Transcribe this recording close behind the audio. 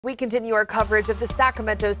We continue our coverage of the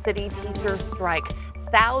Sacramento City teachers strike.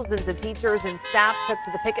 Thousands of teachers and staff took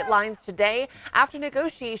to the picket lines today after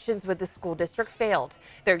negotiations with the school district failed.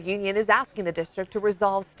 Their union is asking the district to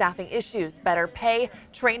resolve staffing issues, better pay,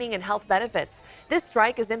 training, and health benefits. This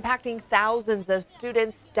strike is impacting thousands of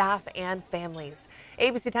students, staff, and families.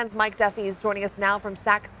 ABC 10's Mike Duffy is joining us now from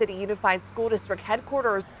Sac City Unified School District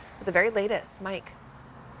headquarters with the very latest. Mike.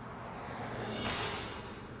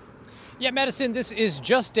 Yeah, Madison, this is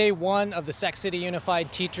just day one of the Sac City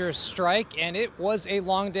Unified teachers strike, and it was a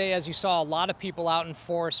long day. As you saw, a lot of people out in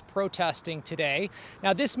force protesting today.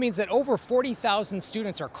 Now, this means that over 40,000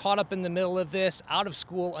 students are caught up in the middle of this, out of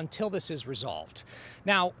school until this is resolved.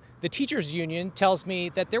 Now, the teachers union tells me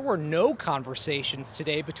that there were no conversations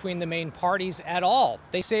today between the main parties at all.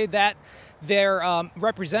 They say that their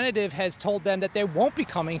representative has told them that they won't be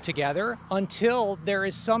coming together until there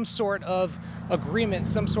is some sort of agreement,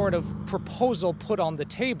 some sort of proposal put on the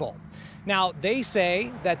table. Now, they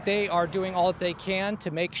say that they are doing all that they can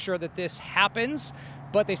to make sure that this happens,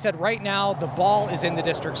 but they said right now the ball is in the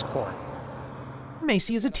district's court.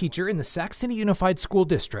 Macy is a teacher in the Sac City Unified School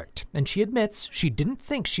District, and she admits she didn't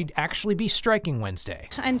think she'd actually be striking Wednesday.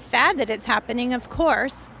 I'm sad that it's happening, of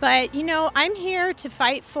course, but I'm here to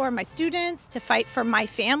fight for my students, to fight for my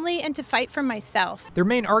family, and to fight for myself. Their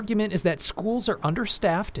main argument is that schools are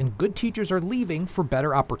understaffed and good teachers are leaving for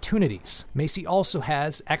better opportunities. Macy also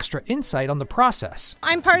has extra insight on the process.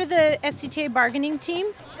 I'm part of the SCTA bargaining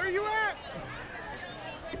team. Where you at?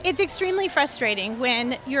 It's extremely frustrating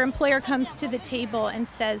when your employer comes to the table and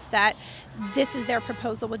says that this is their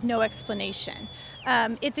proposal with no explanation.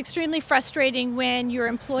 It's extremely frustrating when your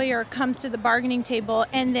employer comes to the bargaining table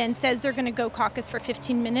and then says they're going to go caucus for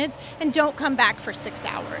 15 minutes and don't come back for 6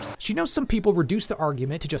 hours. She knows some people reduce the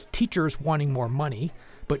argument to just teachers wanting more money,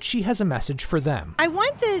 but she has a message for them. I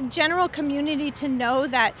want the general community to know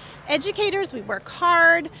that educators, we work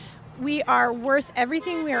hard. We are worth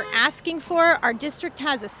everything we are asking for. Our district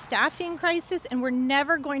has a staffing crisis, and we're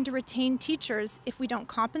never going to retain teachers if we don't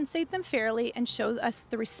compensate them fairly and show us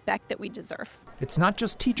the respect that we deserve. It's not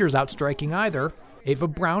just teachers out striking either. Ava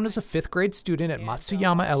Brown is a 5th grade student at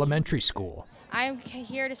Matsuyama Elementary School. I'm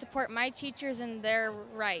here to support my teachers and their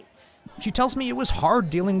rights. She tells me it was hard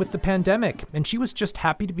dealing with the pandemic, and she was just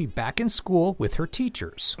happy to be back in school with her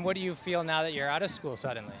teachers. What do you feel now that you're out of school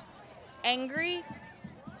suddenly? Angry.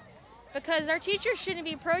 Because our teachers shouldn't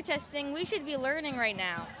be protesting, we should be learning right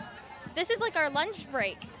now. This is like our lunch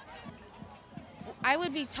break. I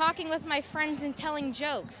would be talking with my friends and telling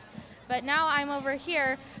jokes, but now I'm over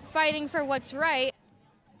here fighting for what's right.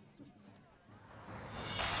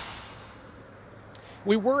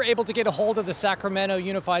 We were able to get a hold of the Sacramento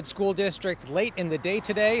Unified School District late in the day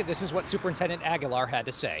today. This is what Superintendent Aguilar had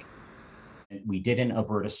to say. We didn't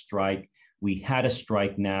avert a strike. We had a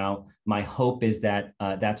strike now. My hope is that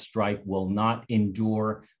that strike will not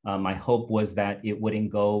endure. My hope was that it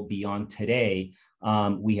wouldn't go beyond today.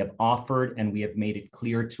 We have offered and we have made it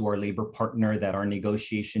clear to our labor partner that our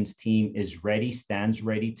negotiations team is ready, stands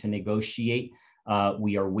ready to negotiate.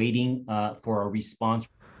 We are waiting for a response.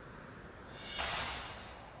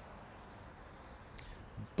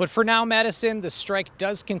 But for now, Madison, the strike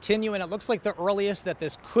does continue, and it looks like the earliest that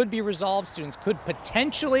this could be resolved, students could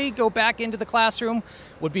potentially go back into the classroom,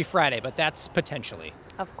 would be Friday, but that's potentially.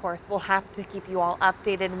 Of course, we'll have to keep you all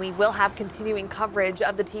updated, and we will have continuing coverage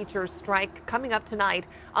of the teachers' strike coming up tonight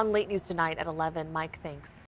on Late News Tonight at 11. Mike, thanks.